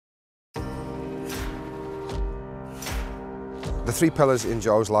The three pillars in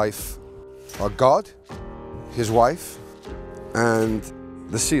Joe's life are God, his wife, and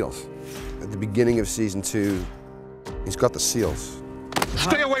the SEALs. At the beginning of season 2, he's got the SEALs.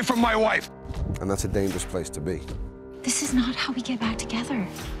 Stay away from my wife! And that's a dangerous place to be. This is not how we get back together.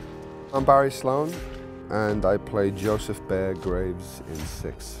 I'm Barry Sloan, and I play Joseph Bear Graves in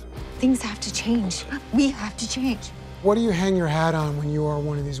 6. Things have to change. We have to change. What do you hang your hat on when you are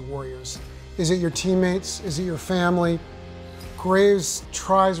one of these warriors? Is it your teammates? Is it your family? Graves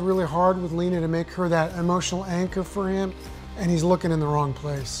tries really hard with Lena to make her that emotional anchor for him, and he's looking in the wrong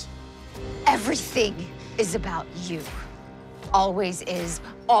place. Everything is about you. Always is,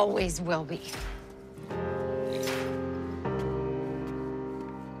 always will be.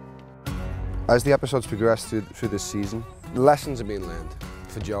 As the episodes progress through this season, lessons are being learned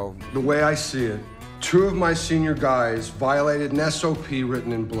for Joe. The way I see it, 2 of my senior guys violated an SOP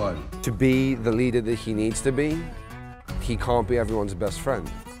written in blood. To be the leader that he needs to be, he can't be everyone's best friend.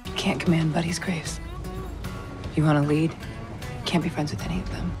 You can't command buddies, Graves. You want to lead, you can't be friends with any of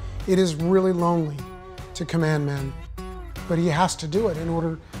them. It is really lonely to command men, but he has to do it in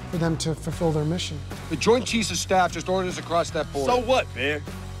order for them to fulfill their mission. The Joint Chiefs of Staff just ordered us across that border. So what, Bear?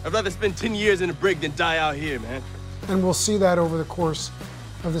 I'd rather spend 10 years in a brig than die out here, man. And we'll see that over the course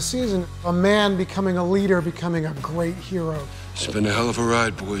of the season. A man becoming a leader, becoming a great hero. It's been a hell of a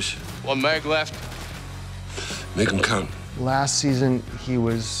ride, boys. One mag left. Make them count. Last season, he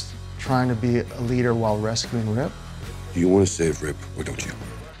was trying to be a leader while rescuing Rip. Do you want to save Rip, or don't you?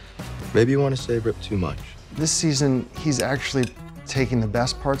 Maybe you want to save Rip too much. This season, he's actually taking the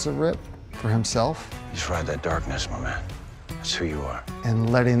best parts of Rip for himself. Just ride that darkness, my man. That's who you are.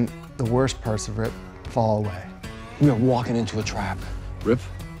 And letting the worst parts of Rip fall away. We are walking into a trap. Rip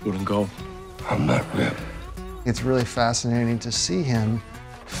wouldn't go. I'm not Rip. It's really fascinating to see him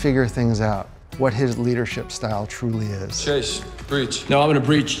figure things out, what his leadership style truly is. Chase, breach. No, I'm gonna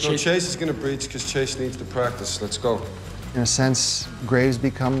breach. No, Chase is gonna breach because Chase needs to practice. Let's go. In a sense, Graves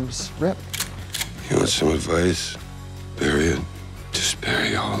becomes Rip. You want some advice? Bury it. Just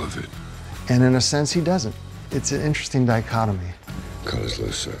bury all of it. And in a sense, he doesn't. It's an interesting dichotomy. Cut us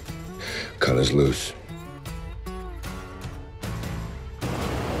loose, sir. Cut us loose.